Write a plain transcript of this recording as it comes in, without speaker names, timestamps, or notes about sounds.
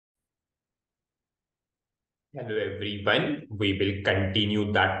Hello everyone, we will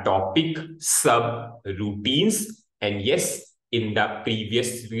continue the topic subroutines. And yes, in the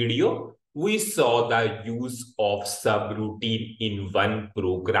previous video, we saw the use of subroutine in one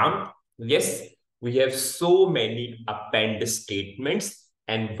program. Yes, we have so many append statements,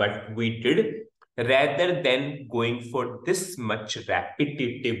 and what we did, rather than going for this much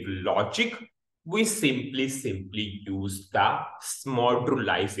repetitive logic, we simply use the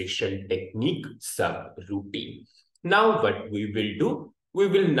modularization technique subroutine. Now what we will do, we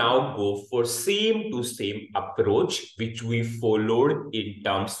will now go for same to same approach which we followed in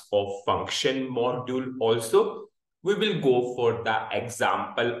terms of function module also. We will go for the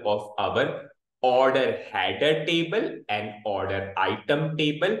example of our order header table and order item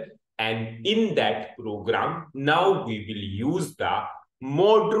table, and in that program now we will use the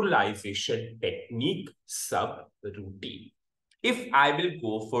modularization technique subroutine. If I will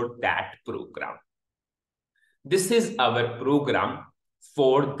go for that program, this is our program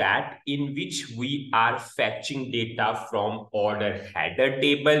for that in which we are fetching data from order header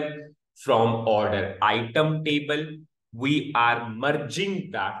table, from order item table. We are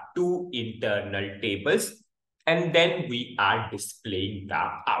merging the two internal tables, and then we are displaying the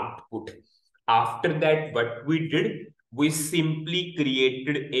output. After that, what we did, we simply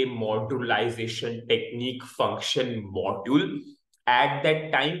created a modularization technique function module. At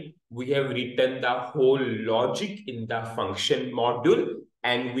that time, we have written the whole logic in the function module,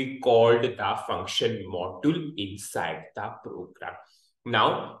 and we called the function module inside the program.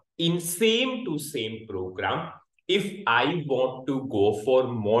 Now, in same to same program, if I want to go for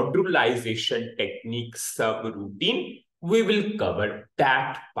modularization technique subroutine, we will cover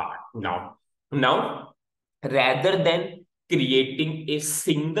that part now. Now, rather than creating a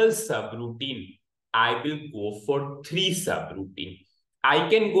single subroutine, I will go for three subroutine. I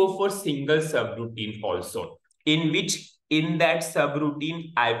can go for single subroutine also, in which in that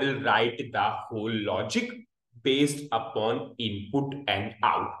subroutine, I will write the whole logic based upon input and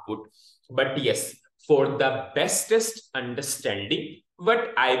output. But yes, for the bestest understanding,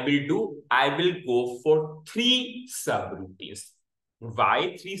 what I will do, I will go for three subroutines.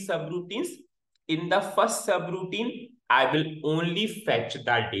 Why three subroutines? In the first subroutine, I will only fetch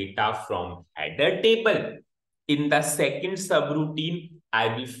the data from header table. In the second subroutine, I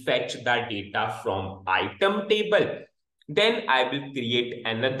will fetch the data from item table. Then I will create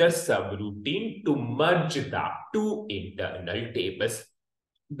another subroutine to merge the two internal tables.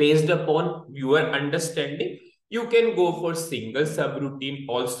 Based upon your understanding, you can go for single subroutine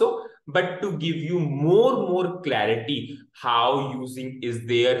also, but to give you more clarity how using is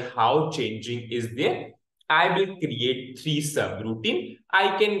there, how changing is there, I will create three subroutine.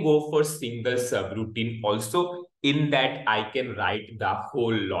 I can go for single subroutine also. In that, I can write the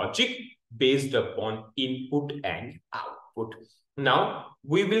whole logic based upon input and output. Now,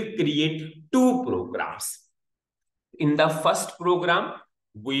 we will create two programs. In the first program,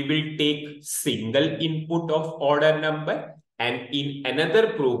 we will take single input of order number, and in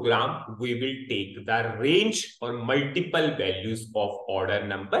another program, we will take the range or multiple values of order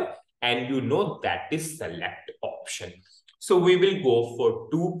number, and you know that is select option. So we will go for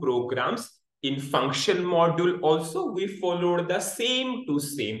two programs. In function module also, we followed the same to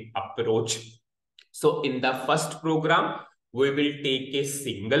same approach. So in the first program, we will take a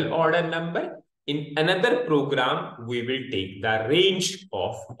single order number. In another program, we will take the range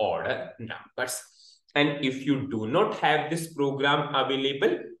of order numbers. And if you do not have this program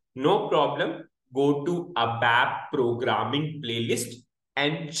available, no problem. Go to ABAP programming playlist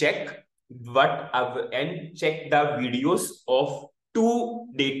and check the videos of two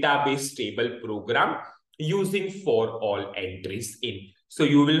database table program using for all entries in. So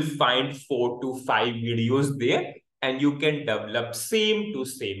you will find 4 to 5 videos there, and you can develop same to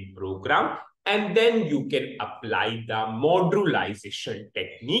same program, and then you can apply the modularization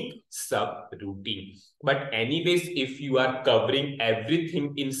technique subroutine. But anyways, if you are covering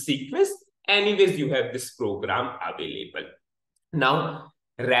everything in sequence, anyways, you have this program available. Now,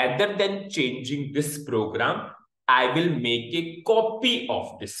 rather than changing this program, I will make a copy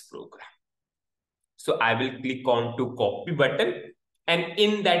of this program. So I will click on to copy button, and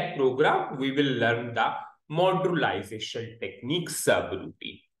in that program, we will learn the modularization technique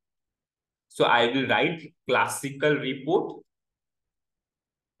subroutine. So I will write classical report.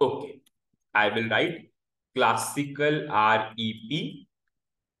 Okay, I will write classical REP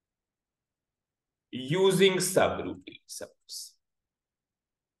using subroutine. Suppose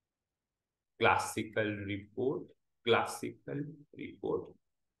classical report,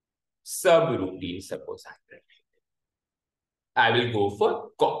 subroutine. Suppose I will go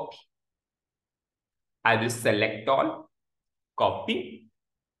for copy. I will select all, copy.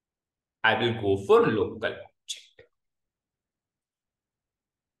 I will go for local object.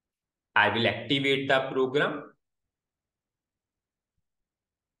 I will activate the program.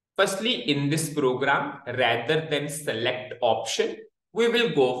 Firstly, in this program, rather than select option, we will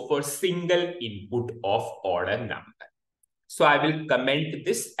go for single input of order number. So I will comment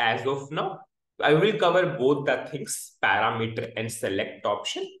this as of now. I will cover both the things, parameter and select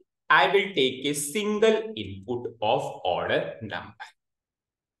option. I will take a single input of order number.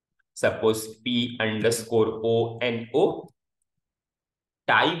 Suppose P underscore O and O.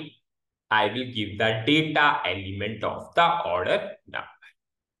 Type, I will give the data element of the order number.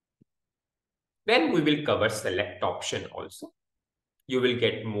 Then we will cover select option also. You will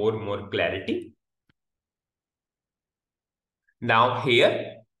get more clarity. Now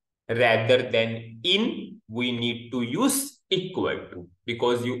here, rather than in, we need to use equal to,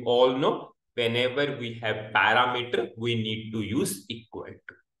 because you all know whenever we have parameter, we need to use equal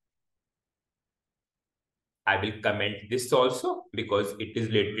to. I will comment this also because it is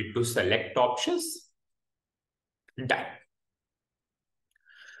related to select options. Done.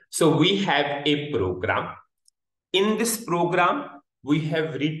 So we have a program. In this program, we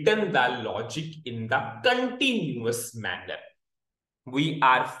have written the logic in the continuous manner. We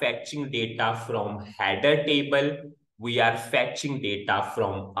are fetching data from header table. We are fetching data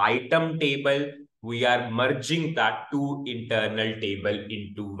from item table. We are merging the two internal table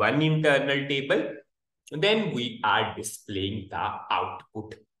into one internal table. Then we are displaying the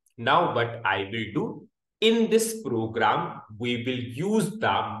output. Now what I will do, in this program, we will use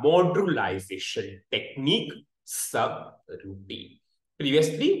the modularization technique subroutine.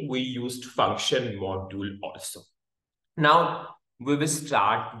 Previously, we used function module also. Now, we will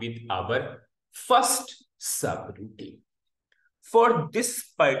start with our first subroutine. For this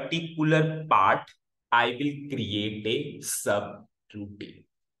particular part, I will create a subroutine.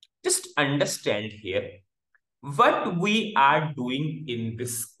 Just understand here what we are doing in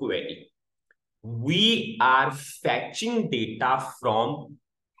this query. We are fetching data from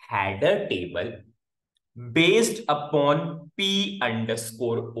header table based upon P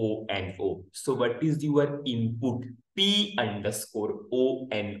underscore O and O. So what is your input? P underscore O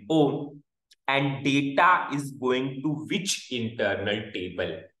and O, and data is going to which internal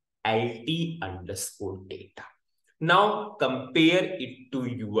table? LT underscore data. Now compare it to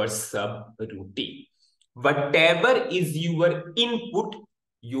your subroutine. Whatever is your input,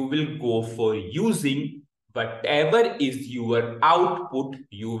 you will go for using. Whatever is your output,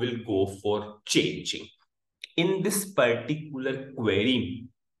 you will go for changing. In this particular query,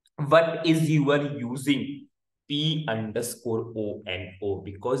 what is you are using? P underscore O and O,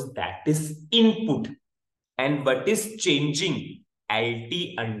 because that is input. And what is changing?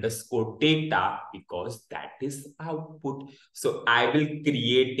 LT underscore data, because that is output. So I will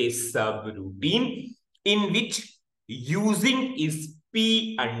create a subroutine in which using is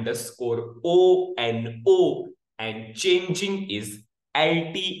P underscore O and O and changing is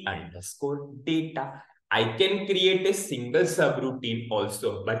LT underscore data. I can create a single subroutine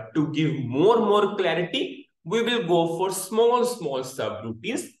also, but to give more clarity, we will go for small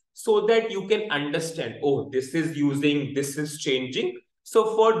subroutines so that you can understand, oh, this is using, this is changing.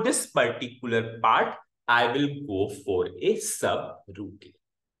 So for this particular part, I will go for a subroutine.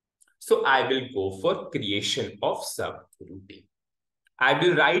 So I will go for creation of subroutine. I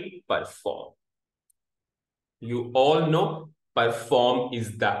will write perform. You all know perform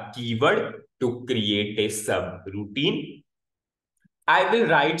is the keyword to create a subroutine. I will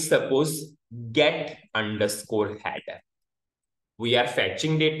write, suppose, get underscore header. We are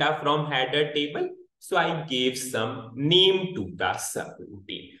fetching data from header table. So I gave some name to the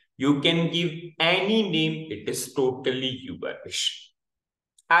subroutine. You can give any name. It is totally your wish.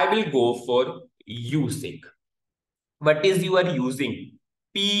 I will go for using. What is you are using?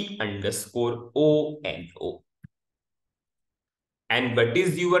 P underscore O and O. And what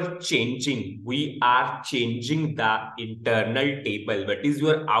is your changing? We are changing the internal table. What is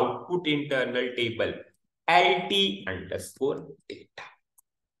your output internal table? LT underscore data.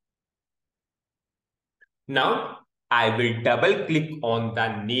 Now, I will double click on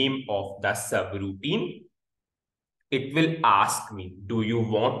the name of the subroutine. It will ask me, do you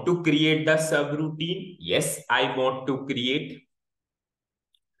want to create the subroutine? Yes, I want to create.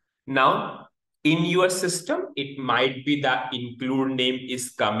 Now, in your system, it might be the include name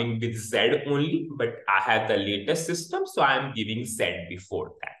is coming with Z only, but I have the latest system, so I am giving Z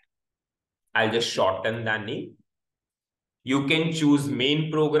before that. I'll just shorten the name. You can choose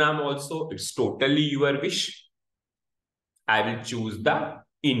main program also. It's totally your wish. I will choose the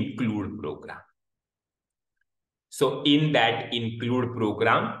include program. So in that include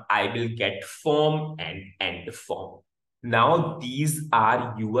program, I will get form and end form. Now these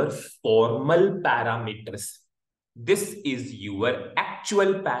are your formal parameters. This is your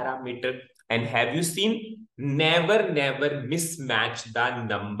actual parameter. And have you seen? Never mismatch the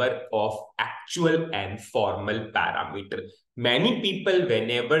number of actual and formal parameter. Many people,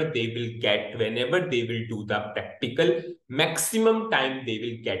 whenever they will do the practical, maximum time they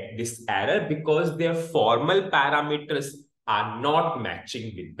will get this error because their formal parameters are not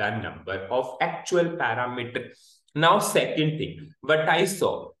matching with the number of actual parameters. Now, second thing, what I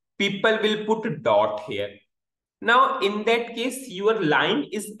saw, people will put dot here. Now, in that case, your line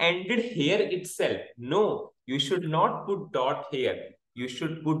is ended here itself. No, you should not put dot here. You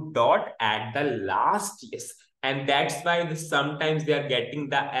should put dot at the last, yes. And that's why sometimes they are getting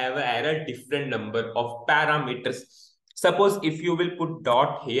the error different number of parameters. Suppose if you will put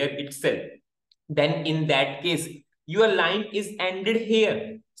dot here itself, then in that case, your line is ended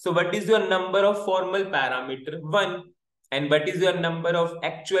here. So what is your number of formal parameter? 1. And what is your number of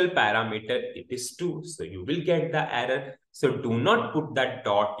actual parameter? It is 2. So you will get the error. So do not put that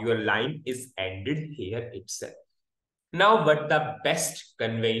dot. Your line is ended here itself. Now, what the best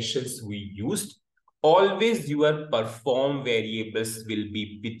conventions we used? Always your perform variables will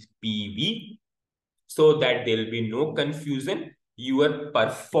be with PV so that there will be no confusion. Your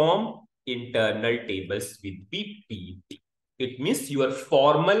perform internal tables will be PV. It means your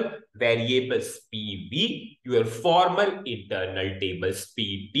formal variables PV, your formal internal tables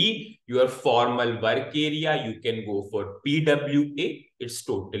PT, your formal work area, you can go for PWA. It's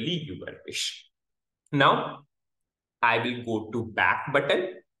totally your wish. Now, I will go to back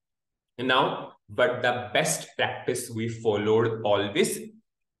button. Now, but the best practice we followed always,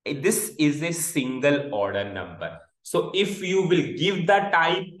 this is a single order number. So if you will give the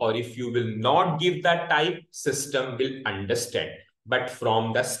type or if you will not give the type, system will understand. But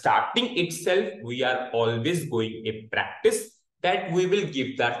from the starting itself, we are always going a practice that we will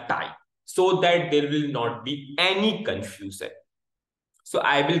give the type so that there will not be any confusion. So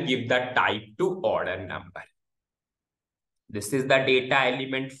I will give the type to order number. This is the data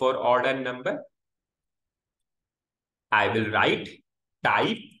element for order number. I will write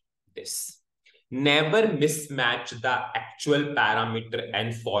type this. Never mismatch the actual parameter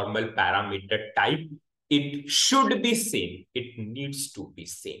and formal parameter type. It should be same. It needs to be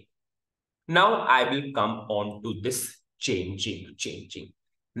same. Now I will come on to this changing.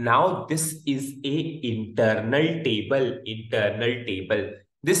 Now this is a internal table.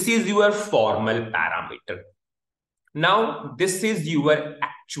 This is your formal parameter. Now this is your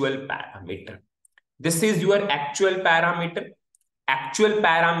actual parameter. This is your actual parameter. Actual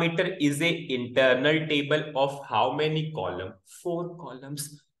parameter is a internal table of how many columns? 4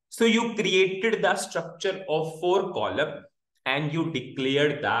 columns. So you created the structure of 4 columns and you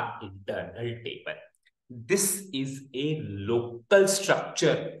declared the internal table. This is a local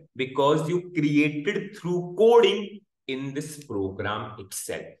structure because you created through coding in this program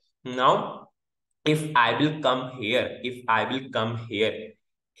itself. Now, if I will come here, if I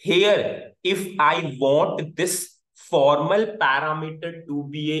want this formal parameter to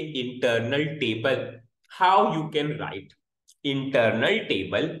be an internal table, how you can write? Internal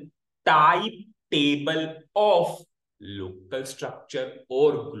table, type table of local structure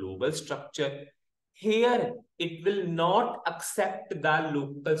or global structure. Here, it will not accept the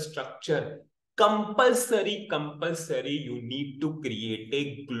local structure. Compulsory, you need to create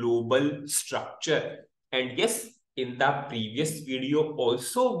a global structure. And yes, in the previous video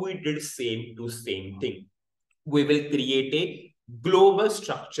also, we did same thing. We will create a global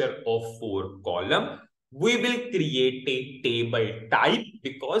structure of 4 columns. We will create a table type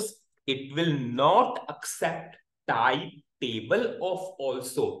because it will not accept type table of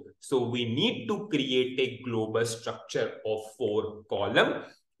also. So we need to create a global structure of 4 columns.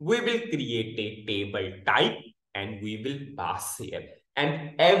 We will create a table type and we will pass here.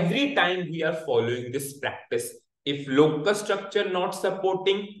 And every time we are following this practice, if local structure not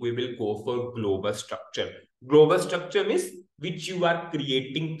supporting, we will go for global structure. Global structure means which you are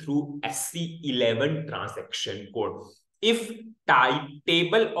creating through SC11 transaction code. If type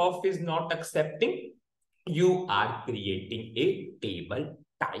table of is not accepting, you are creating a table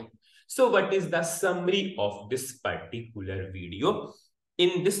type. So what is the summary of this particular video?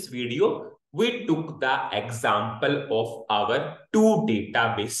 In this video, we took the example of our 2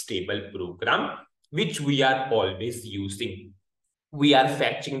 database table program, which we are always using. We are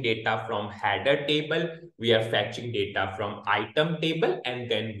fetching data from header table, we are fetching data from item table,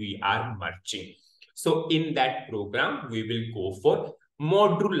 and then we are merging. So in that program, we will go for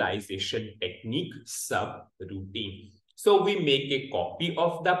modularization technique subroutine. So we make a copy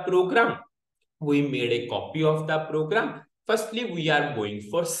of the program. We made a copy of the program. Firstly, we are going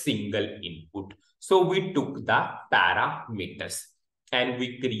for single input. So we took the parameters and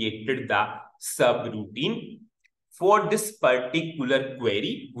we created the subroutine. For this particular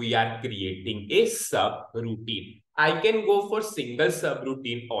query, we are creating a subroutine. I can go for single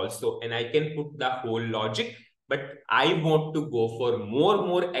subroutine also, and I can put the whole logic, but I want to go for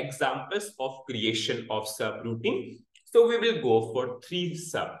more examples of creation of subroutine. So we will go for 3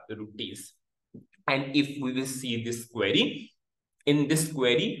 subroutines. And if we will see this query, in this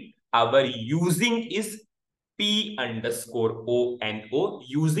query, our using is P underscore O and O.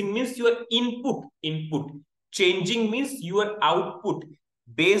 Using means your input. Changing means your output.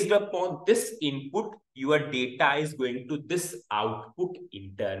 Based upon this input, your data is going to this output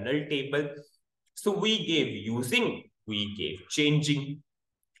internal table. So we gave using, we gave changing.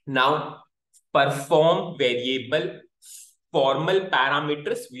 Now, perform variable formal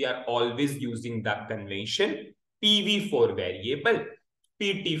parameters, we are always using the convention PV for variable,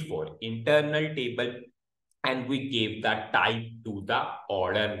 PT for internal table, and we gave the type to the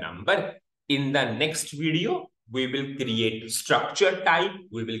order number. In the next video, we will create structure type,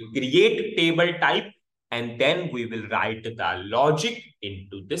 we will create table type, and then we will write the logic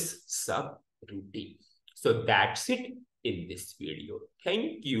into this subroutine. So that's it in this video.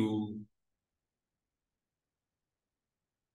 Thank you.